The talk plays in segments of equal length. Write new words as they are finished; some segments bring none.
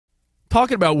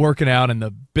talking about working out in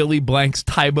the Billy Blank's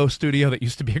Tybo studio that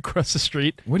used to be across the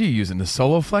street. What are you using, the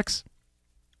SoloFlex?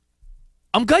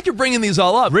 I'm glad you're bringing these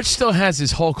all up. Rich still has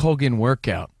his Hulk Hogan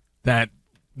workout. That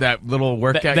little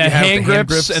workout the you have hand with the hand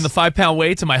grips and the 5-pound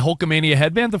weights and my Hulkamania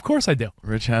headband? Of course I do.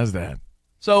 Rich has that.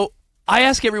 So I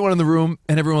ask everyone in the room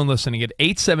and everyone listening at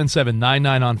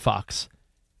 877-99 on Fox,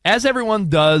 as everyone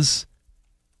does,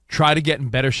 try to get in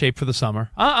better shape for the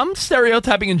summer. I'm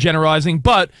stereotyping and generalizing,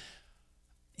 but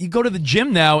you go to the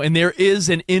gym now and there is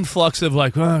an influx of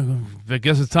like, oh, I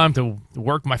guess it's time to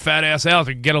work my fat ass out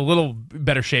to get a little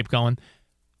better shape going.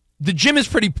 The gym is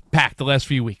pretty packed the last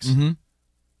few weeks. Mm-hmm.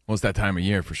 Well, it's that time of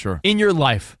year for sure. In your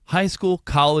life, high school,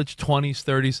 college, 20s,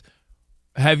 30s,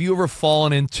 have you ever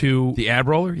fallen into the ab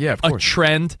roller? Yeah, of course. A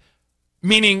trend?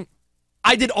 Meaning,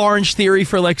 I did Orange Theory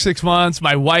for like 6 months.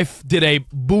 My wife did a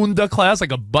bunda class,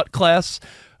 like a butt class.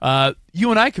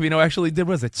 You and I, Covino, actually did,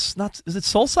 what is it? Is it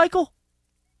Soul Cycle?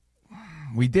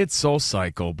 We did Soul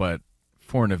Cycle, but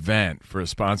for an event, for a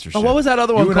sponsorship. Oh, what was that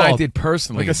other one called? called? I did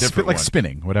personally like a different like one.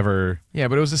 spinning, whatever. Yeah,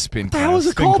 but it was a spin class. How was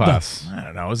it called? Class. I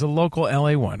don't know. It was a local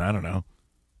LA one. I don't know.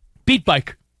 Beat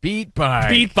Bike. Beat Bike.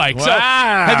 Beat Bike. Wow. So,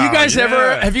 have you guys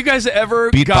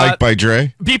ever Beat Bike by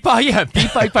Dre? Beat Bike, yeah,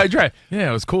 Beat Bike by Dre. Yeah,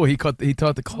 it was cool. He taught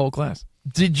the whole class.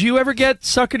 Did you ever get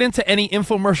suckered into any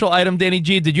infomercial item, Danny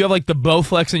G? Did you have like the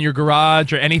Bowflex in your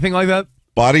garage or anything like that?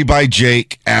 Body by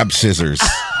Jake, ab scissors.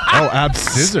 Oh, ab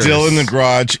scissors. Still in the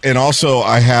garage. And also,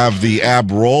 I have the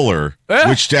ab roller,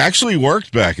 which actually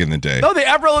worked back in the day. No, the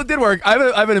ab roller did work.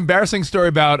 I have an embarrassing story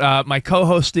about my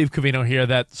co-host, Steve Covino here,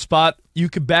 that spot. You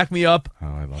could back me up. Oh,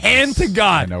 I love hand this. to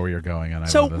God. I know where you're going. And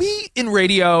so we, in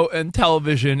radio and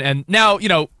television, and now,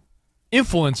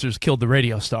 influencers killed the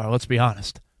radio star, let's be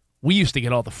honest. We used to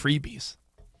get all the freebies.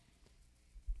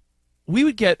 We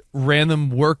would get random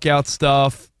workout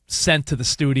stuff sent to the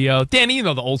studio. Danny,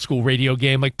 the old school radio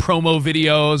game, like promo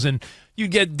videos, and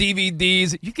you'd get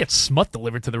DVDs. You'd get smut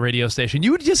delivered to the radio station.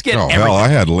 You would just get everything. Hell, I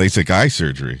had LASIK eye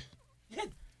surgery.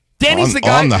 Danny's the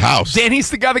guy on the house. Danny's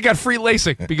the guy that got free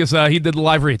LASIK because he did the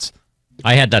live reads.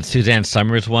 I had that Suzanne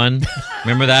Summers one.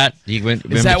 Remember that?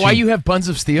 Is that why you have buns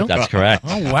of steel? That's correct.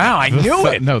 Oh, wow. I knew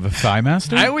it. No, the Thigh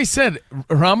Master? I always said,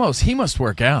 Ramos, he must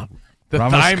work out. The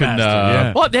Ramos Thigh can, Master,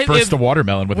 yeah. Well, burst the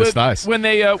watermelon with his thighs. When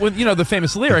they, the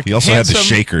famous lyric. He also had the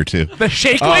shaker, too. The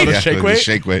shake weight? The shake weight. The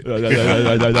shake weight.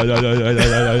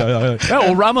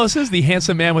 Well, Ramos is the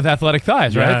handsome man with athletic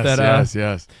thighs, right?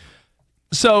 Yes.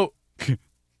 So,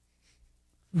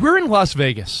 we're in Las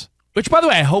Vegas, which, by the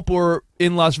way, I hope we're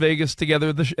in Las Vegas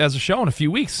together as a show in a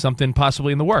few weeks, something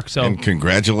possibly in the works. So, and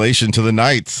congratulations to the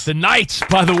Knights. The Knights,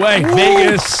 by the way,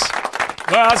 Vegas.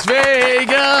 Las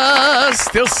Vegas.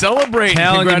 Still celebrating.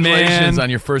 Talented Congratulations man on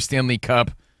your first Stanley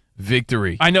Cup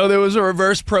victory. I know there was a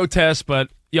reverse protest, but,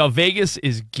 Vegas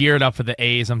is geared up for the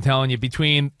A's. I'm telling you,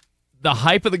 between the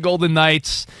hype of the Golden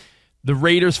Knights, the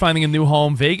Raiders finding a new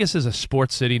home, Vegas is a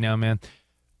sports city now, man.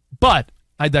 But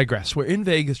I digress. We're in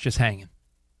Vegas just hanging.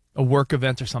 A work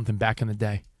event or something back in the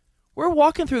day. We're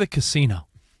walking through the casino.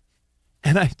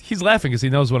 And he's laughing because he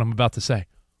knows what I'm about to say.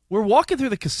 We're walking through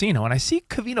the casino, and I see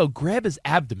Covino grab his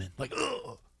abdomen. Like,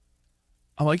 ugh.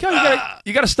 I'm like, yo,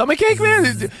 you got a stomach ache, man?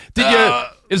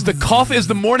 Is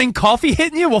the morning coffee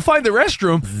hitting you? We'll find the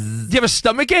restroom. Do you have a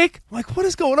stomach ache? I'm like, what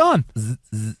is going on?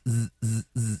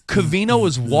 Covino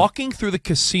was walking through the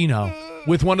casino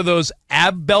with one of those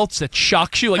ab belts that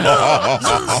shocks you, like,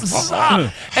 and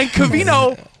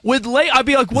Covino would I'd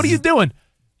be like, what are you doing?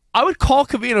 I would call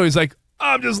Covino. He's like,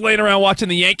 I'm just laying around watching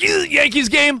the Yankees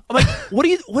game. I'm like, what are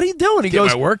you doing? He Get goes,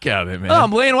 my workout in, man. Oh,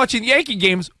 I'm laying watching Yankee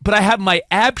games, but I have my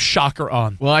ab shocker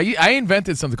on. Well, I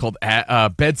invented something called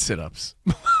bed sit-ups.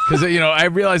 Because, I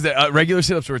realized that regular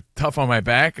sit-ups were tough on my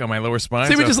back, on my lower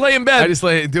spine. So we just lay in bed. I just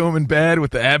do them in bed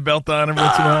with the ab belt on every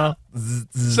once in a while.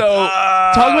 So,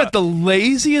 talk about the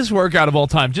laziest workout of all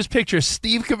time. Just picture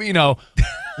Steve Covino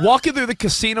walking through the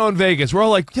casino in Vegas. We're all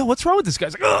like, yo, what's wrong with this guy?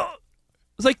 He's like, ugh. I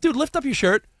was like, dude, lift up your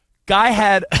shirt. Guy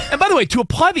had, and by the way, to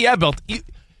apply the ab belt,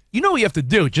 you know what you have to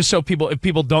do, just so if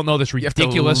people don't know this ridiculous.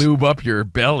 You have to lube up your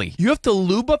belly. You have to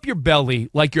lube up your belly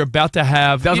like you're about to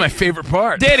have. That was my favorite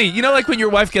part. Danny, like when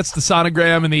your wife gets the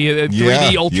sonogram and the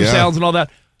 3D ultrasounds and all that?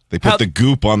 They put the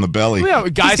goop on the belly. Yeah,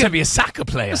 guys He's going to be a soccer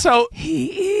player. So he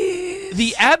is.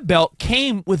 The ab belt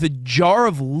came with a jar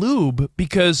of lube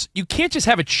because you can't just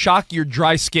have it shock your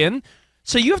dry skin.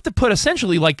 So you have to put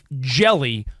essentially like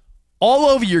jelly all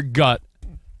over your gut,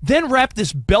 then wrap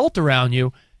this belt around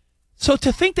you. So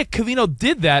to think that Covino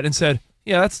did that and said,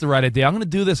 yeah, that's the right idea. I'm going to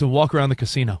do this and walk around the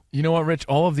casino. You know what, Rich?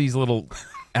 All of these little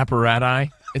apparati,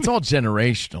 it's all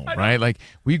generational, right? Like,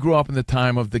 we grew up in the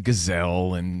time of the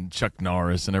Gazelle and Chuck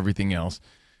Norris and everything else.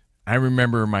 I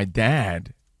remember my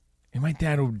dad, and my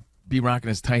dad would be rocking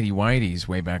his tighty whities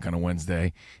way back on a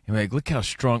Wednesday, and like, look how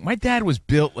strong. My dad was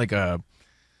built like I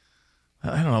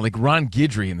don't know, like Ron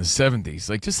Guidry in the 70s,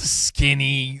 like just a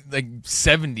skinny, like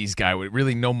 70s guy with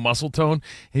really no muscle tone.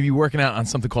 He'd be working out on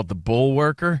something called the bull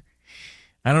worker.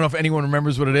 I don't know if anyone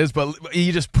remembers what it is, but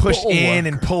you just push in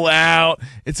and pull out.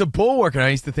 It's a bull worker. And I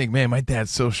used to think, man, my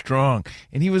dad's so strong.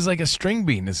 And he was like a string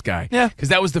bean, this guy. Yeah. Because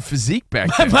that was the physique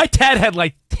back then. My dad had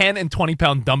like 10 and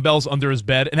 20-pound dumbbells under his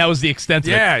bed, and that was the extent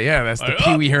of it. Yeah, that's the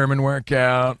Pee Wee Herman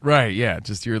workout. Right, yeah,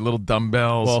 just your little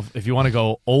dumbbells. Well, if you want to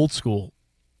go old school,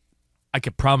 I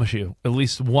could promise you at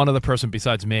least one other person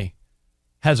besides me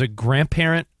has a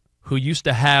grandparent who used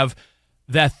to have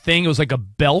that thing. It was like a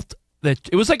belt.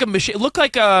 It was like a machine. It looked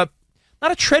like not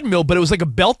a treadmill, but it was like a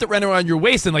belt that ran around your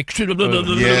waist and like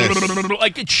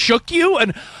like it shook you.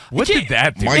 And what did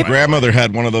that do? My grandmother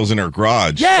had one of those in her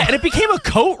garage. Yeah, and it became a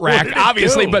coat rack,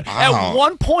 obviously. But at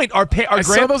one point, I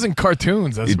saw those in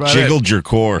cartoons. That's it jiggled your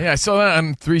core. Yeah, I saw that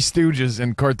on Three Stooges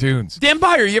in cartoons. Dan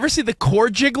Byer, you ever see the core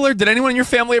jiggler? Did anyone in your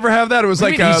family ever have that? It was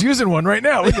like he's using one right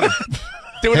now. Look at him.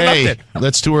 Hey,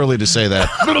 that's too early to say that.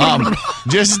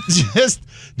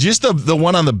 Just the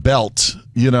one on the belt,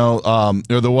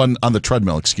 or the one on the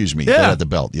treadmill. Excuse me. Yeah. That had the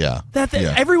belt. Yeah.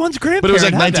 Everyone's grandparent. But it was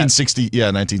like had 1960. Yeah,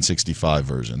 1965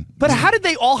 version. But how did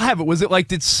they all have it? Was it like,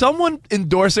 did someone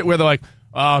endorse it where they're like,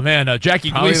 oh man,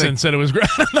 Jackie Gleason said it was great?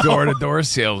 Door-to-door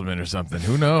salesman or something.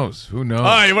 Who knows? Oh,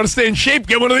 you want to stay in shape?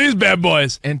 Get one of these bad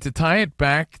boys. And to tie it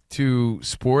back to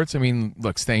sports, I mean,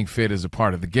 look, staying fit is a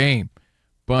part of the game,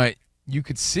 but you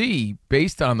could see,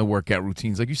 based on the workout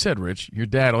routines, like you said, Rich, your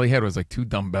dad, all he had was like 2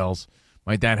 dumbbells.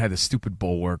 My dad had the stupid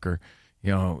bull worker.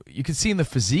 You could see in the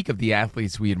physique of the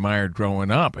athletes we admired growing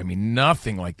up. I mean,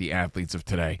 nothing like the athletes of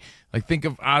today. Like, think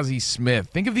of Ozzie Smith.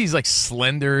 Think of these, like,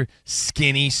 slender,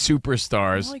 skinny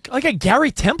superstars. Like a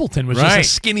Gary Templeton was just a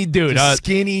skinny dude.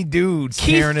 Skinny dudes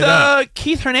tearing it up.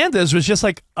 Keith Hernandez was just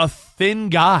like a thin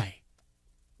guy.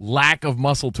 Lack of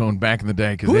muscle tone back in the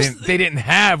day because they didn't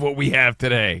have what we have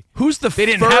today. They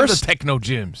didn't have the techno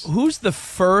gyms. Who's the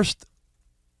first,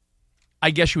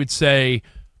 I guess you would say,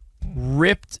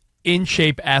 ripped,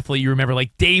 in-shape athlete you remember?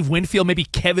 Like Dave Winfield, maybe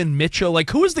Kevin Mitchell?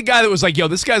 Like, who was the guy that was like, yo,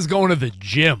 this guy's going to the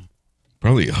gym?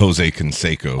 Probably Jose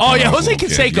Canseco. Oh, yeah, Jose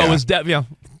Canseco was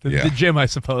the gym, I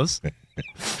suppose.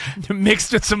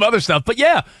 Mixed with some other stuff. But,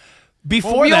 yeah.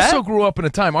 Before we also grew up in a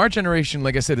time, our generation,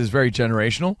 like I said, is very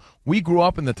generational. We grew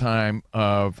up in the time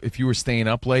of, if you were staying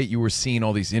up late, you were seeing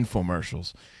all these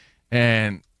infomercials.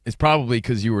 And it's probably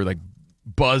because you were like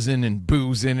buzzing and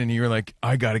boozing and you were like,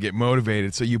 I got to get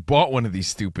motivated. So you bought one of these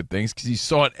stupid things because you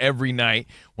saw it every night,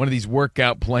 one of these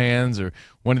workout plans or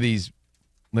one of these,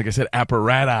 like I said,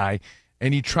 apparati,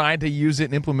 and you tried to use it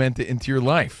and implement it into your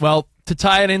life. Well, to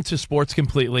tie it into sports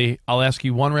completely, I'll ask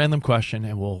you one random question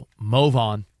and we'll move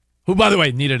on. Who, by the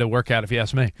way, needed a workout, if you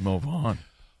ask me. Move on.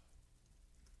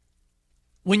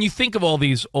 When you think of all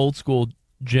these old school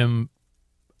gym,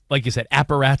 like you said,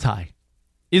 apparati,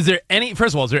 is there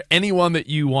anyone that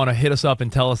you want to hit us up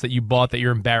and tell us that you bought that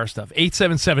you're embarrassed of?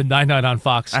 877-99 on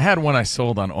Fox. I had one I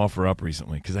sold on OfferUp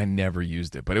recently because I never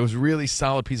used it, but it was a really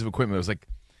solid piece of equipment. It was like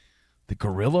the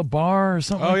Gorilla Bar or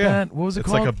something like that. What was it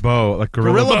called? It's like a bow, like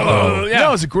Gorilla Bow. Yeah,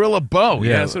 it was a Gorilla Bow.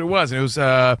 Yeah, that's what it was. And it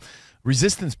was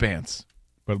resistance bands.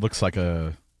 But it looks like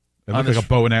a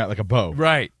bow and arrow, like a bow.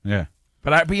 Right. Yeah.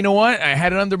 But you know what? I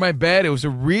had it under my bed. It was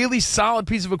a really solid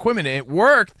piece of equipment. And it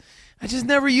worked. I just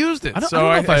never used it. I don't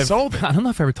know if I sold it. I don't know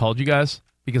if I ever told you guys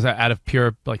because out of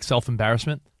pure like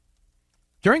self-embarrassment.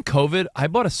 During COVID, I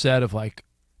bought a set of like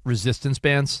resistance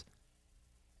bands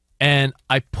and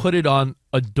I put it on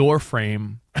a door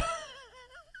frame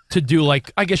to do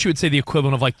like, I guess you would say the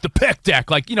equivalent of like the pec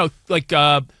deck. Like,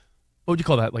 what would you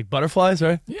call that? Like butterflies,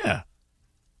 right? Yeah.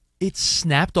 It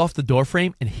snapped off the door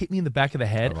frame and hit me in the back of the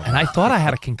head, and I thought I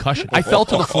had a concussion. I fell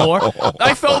to the floor.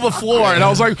 And I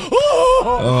was like,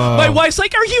 oh! My wife's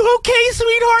like, are you okay,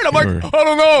 sweetheart? I'm like, I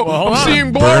don't know. I'm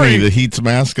seeing blurry. Bernie, the Heat's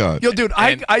mascot. Yo, dude,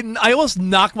 I almost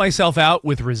knocked myself out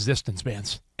with resistance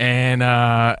bands. And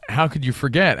how could you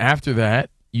forget? After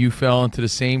that, you fell into the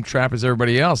same trap as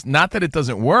everybody else. Not that it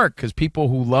doesn't work, because people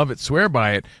who love it swear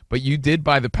by it, but you did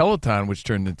buy the Peloton, which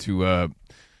turned into a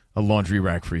laundry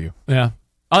rack for you. Yeah.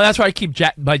 Oh, that's why I keep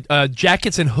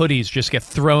jackets and hoodies just get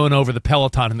thrown over the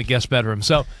Peloton in the guest bedroom.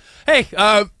 So, hey,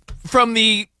 from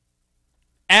the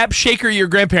ab shaker your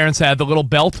grandparents had, the little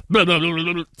belt, to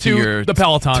the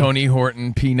Peloton. Tony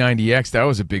Horton P90X, that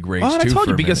was a big rage, too. I told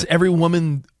you, because every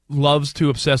woman loves to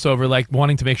obsess over, like,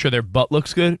 wanting to make sure their butt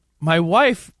looks good. My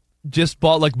wife just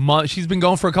bought, like, she's been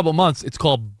going for a couple months. It's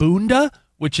called Bunda,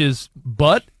 which is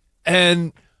butt,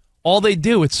 and all they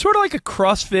do. It's sort of like a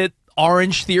CrossFit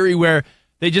Orange Theory where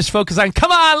they just focus on,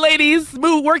 come on, ladies,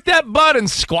 move, work that butt, and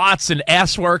squats and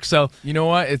ass work. So you know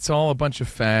what? It's all a bunch of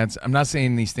fads. I'm not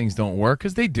saying these things don't work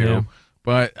because they do, Yeah.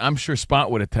 but I'm sure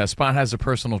Spot would attest. Spot has a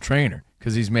personal trainer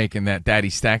because he's making that Daddy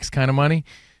Stacks kind of money.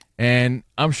 And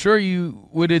I'm sure you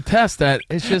would attest that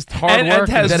it's just hard work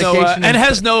and dedication. And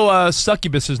has no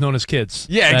succubuses known as kids.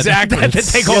 Yeah, exactly. That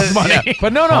take all his money. Yeah.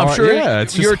 But no, I'm sure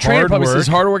it's your just trainer hard probably work. says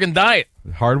hard work and diet.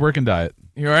 Hard work and diet.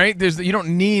 You're right. You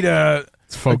don't need a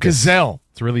gazelle.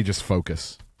 It's really just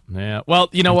focus. Yeah. Well,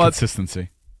 you know and what? Consistency.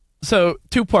 So,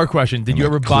 two-part question. Did you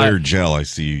ever buy clear gel I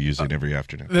see you using every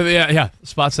afternoon? Yeah.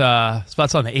 Spots on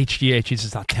the HGH. He's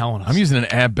just not telling us. I'm using an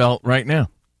ab belt right now.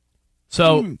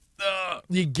 So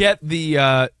you get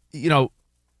the,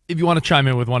 if you want to chime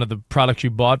in with one of the products you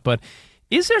bought, but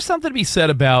is there something to be said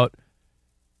about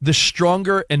the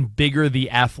stronger and bigger the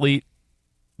athlete,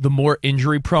 the more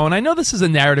injury prone? I know this is a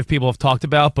narrative people have talked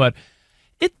about, but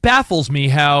it baffles me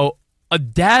how a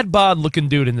dad bod looking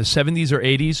dude in the 70s or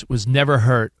 80s was never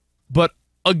hurt, but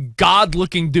a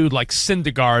god-looking dude like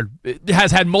Syndergaard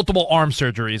has had multiple arm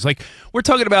surgeries. Like, we're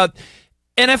talking about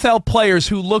NFL players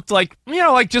who looked like,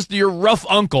 like just your rough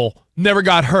uncle, never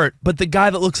got hurt, but the guy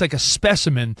that looks like a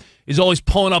specimen is always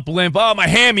pulling up limp. Oh, my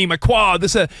hammy, my quad.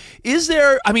 There's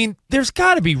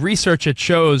got to be research that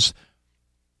shows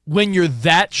when you're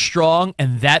that strong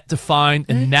and that defined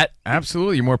and that...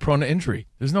 Absolutely. You're more prone to injury.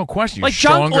 There's no question. You're like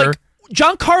stronger.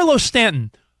 John Carlos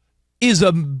Stanton is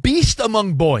a beast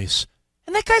among boys.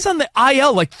 And that guy's on the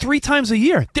IL like 3 times a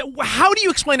year. How do you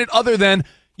explain it other than,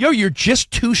 you're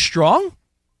just too strong?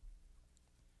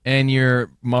 And your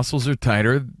muscles are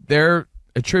tighter. They're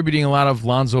attributing a lot of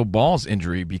Lonzo Ball's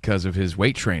injury because of his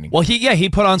weight training. Well, he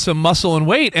put on some muscle and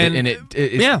weight, and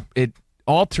it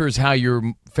alters how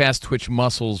your fast twitch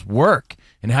muscles work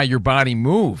and how your body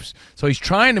moves. So he's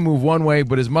trying to move one way,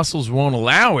 but his muscles won't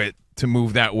allow it to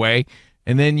move that way,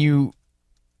 and then you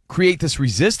create this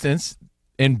resistance,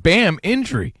 and bam,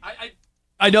 injury.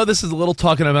 I know this is a little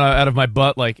talking out of my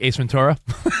butt, like Ace Ventura.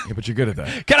 Yeah, but you're good at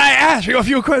that. Can I ask you a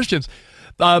few questions?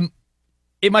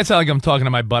 It might sound like I'm talking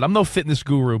to my butt. I'm no fitness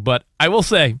guru, but I will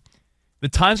say the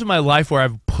times in my life where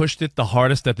I've pushed it the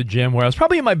hardest at the gym, where I was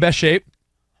probably in my best shape,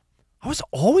 I was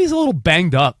always a little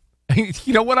banged up.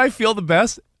 You know when I feel the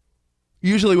best?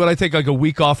 Usually when I take like a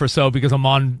week off or so because I'm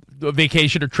on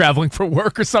vacation or traveling for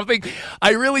work or something,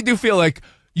 I really do feel like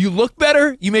you look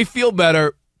better, you may feel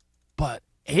better, but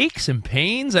aches and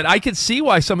pains, and I could see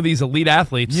why some of these elite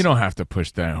athletes... You don't have to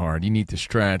push that hard. You need to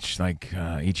stretch like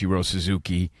Ichiro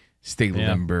Suzuki, stay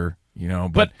limber,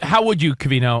 But how would you,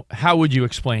 Covino,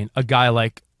 explain a guy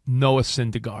like Noah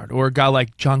Syndergaard or a guy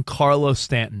like Giancarlo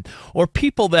Stanton or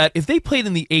people that, if they played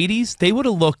in the 80s, they would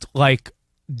have looked like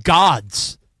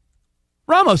gods?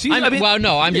 Ramos,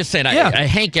 I'm just saying,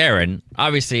 Hank Aaron,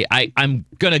 obviously, I'm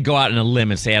going to go out on a limb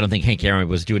and say I don't think Hank Aaron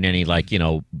was doing any,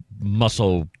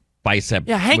 muscle bicep.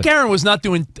 Yeah, Hank Aaron was not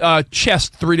doing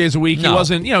chest 3 days a week. No. He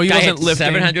wasn't, he wasn't lifting.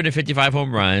 755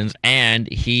 home runs, and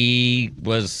he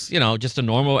was, just a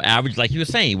normal average, like he was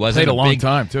saying. He wasn't played a long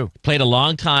time, too. Played a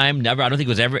long time, I don't think he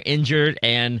was ever injured,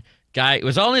 and guy, it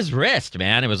was all in his wrist,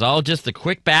 man. It was all just the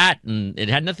quick bat, and it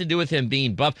had nothing to do with him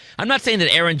being buff. I'm not saying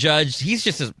that Aaron Judge, he's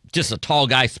just a tall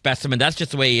guy specimen. That's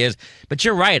just the way he is. But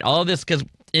you're right, all of this, because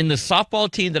in the softball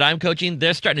team that I'm coaching,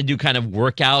 they're starting to do kind of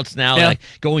workouts now, like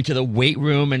going to the weight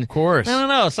room. And of course. I don't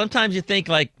know. Sometimes you think,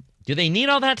 do they need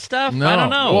all that stuff? No. I don't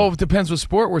know. Well, it depends what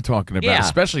sport we're talking about,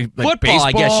 especially like football, baseball.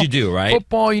 I guess you do, right?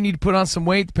 Football, you need to put on some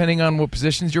weight depending on what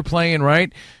positions you're playing,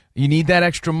 right? You need that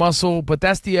extra muscle, but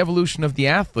that's the evolution of the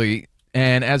athlete.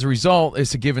 And as a result,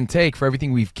 it's a give and take for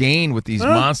everything we've gained with these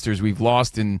monsters we've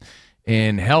lost in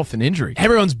health and injury.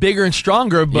 Everyone's bigger and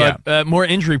stronger, but more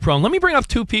injury prone. Let me bring up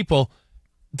 2 people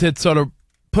to sort of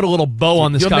put a little bow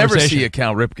on this conversation. You'll never see a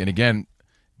Cal Ripken again,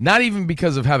 not even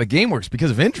because of how the game works, because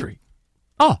of injury.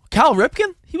 Oh, Cal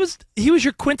Ripken? He was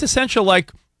your quintessential,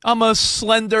 I'm a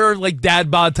slender, dad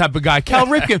bod type of guy. Cal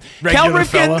Ripken. Cal Ripken,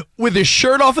 fella. With his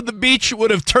shirt off at the beach,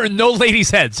 would have turned no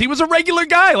ladies' heads. He was a regular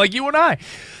guy like you and I.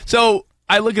 So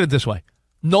I look at it this way.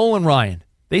 Nolan Ryan,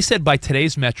 they said by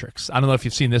today's metrics, I don't know if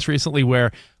you've seen this recently,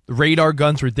 where the radar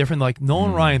guns were different.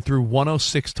 Nolan Ryan threw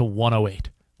 106 to 108.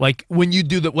 When you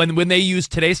do when they use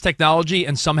today's technology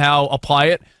and somehow apply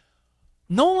it,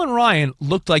 Nolan Ryan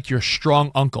looked like your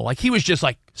strong uncle. He was just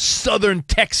Southern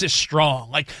Texas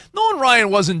strong. Nolan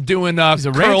Ryan wasn't doing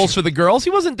curls for the girls.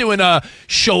 He wasn't doing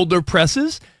shoulder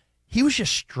presses. He was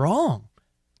just strong.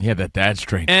 He had that dad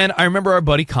strength. And I remember our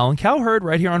buddy Colin Cowherd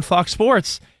right here on Fox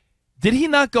Sports. Did he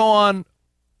not go on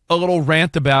a little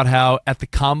rant about how at the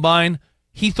Combine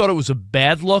he thought it was a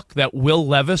bad look that Will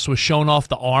Levis was showing off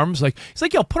the arms. Like, he's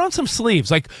like, yo, put on some sleeves.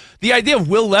 Like, the idea of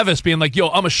Will Levis being like, yo,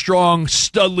 I'm a strong,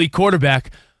 studly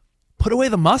quarterback. Put away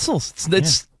the muscles.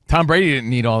 It's Tom Brady didn't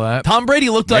need all that. Tom Brady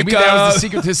looked Maybe like that was the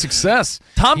secret to success.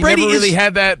 Tom Brady never really is-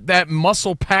 had that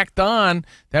muscle packed on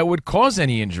that would cause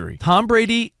any injury. Tom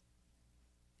Brady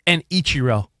and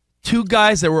Ichiro. Two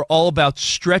guys that were all about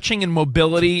stretching and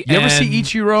mobility. You ever see and-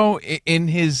 Ichiro in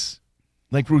his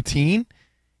routine?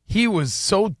 He was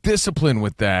so disciplined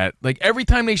with that. Like every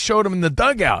time they showed him in the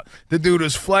dugout, the dude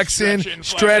was flexing,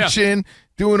 stretching,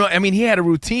 doing. I mean, he had a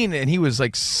routine, and he was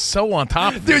like so on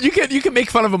top of it. Dude, you can make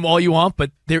fun of him all you want,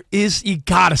 but you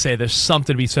gotta say there's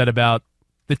something to be said about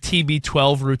the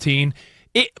TB12 routine.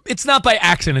 It's not by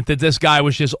accident that this guy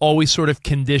was just always sort of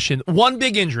conditioned. One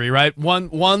big injury, right?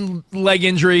 One leg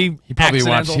injury. He probably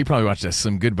accidental. watched that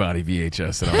Slim Goodbody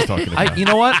VHS that I was talking about. You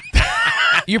know what?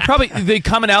 You're probably the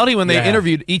commonality when they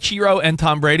interviewed Ichiro and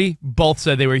Tom Brady. Both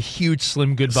said they were huge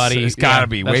Slim Goodbody. It's got to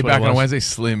be that's way what back it on was. Wednesday.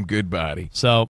 Slim Goodbody. So